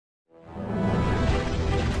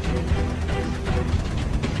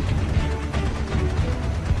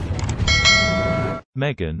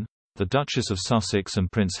Meghan, the Duchess of Sussex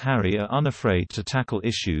and Prince Harry are unafraid to tackle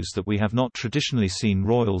issues that we have not traditionally seen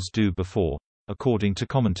royals do before, according to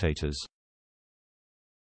commentators.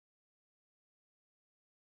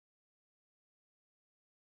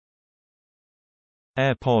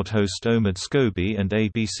 AirPod host Omid Scobie and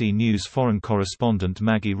ABC News foreign correspondent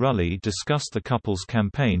Maggie Rulli discussed the couple's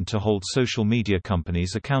campaign to hold social media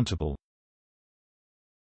companies accountable.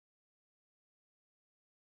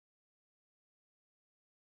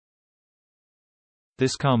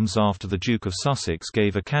 This comes after the Duke of Sussex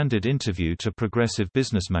gave a candid interview to progressive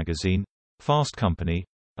business magazine, Fast Company,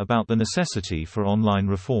 about the necessity for online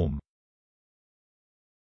reform.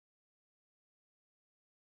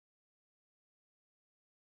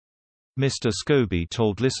 Mr. Scobie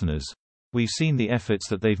told listeners, "We've seen the efforts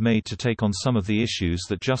that they've made to take on some of the issues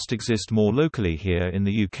that just exist more locally here in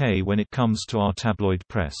the UK when it comes to our tabloid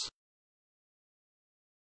press.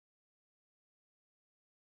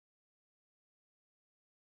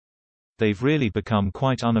 They've really become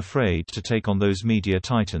quite unafraid to take on those media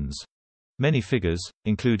titans. Many figures,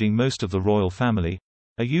 including most of the royal family,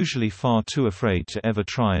 are usually far too afraid to ever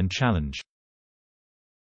try and challenge.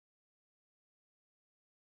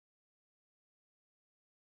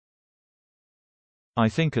 I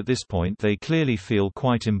think at this point they clearly feel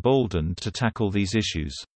quite emboldened to tackle these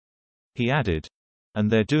issues." He added,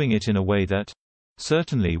 "And they're doing it in a way that,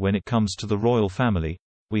 certainly when it comes to the royal family,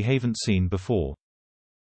 we haven't seen before."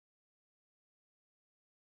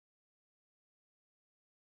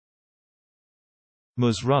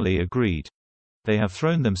 Ms. Rulli agreed. "They have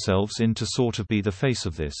thrown themselves in to sort of be the face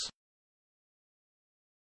of this.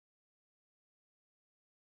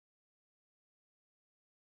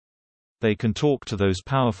 They can talk to those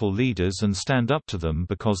powerful leaders and stand up to them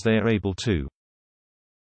because they are able to.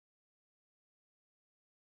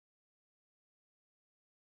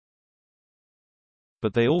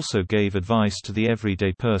 But they also gave advice to the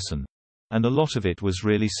everyday person. And a lot of it was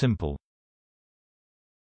really simple."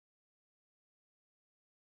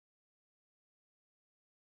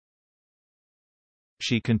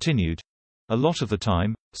 She continued, "A lot of the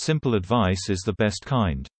time, simple advice is the best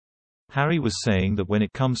kind. Harry was saying that when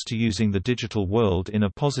it comes to using the digital world in a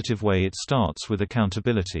positive way, it starts with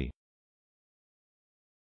accountability.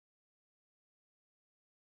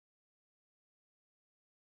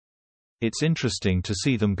 It's interesting to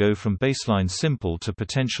see them go from baseline simple to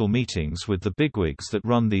potential meetings with the bigwigs that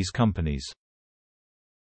run these companies.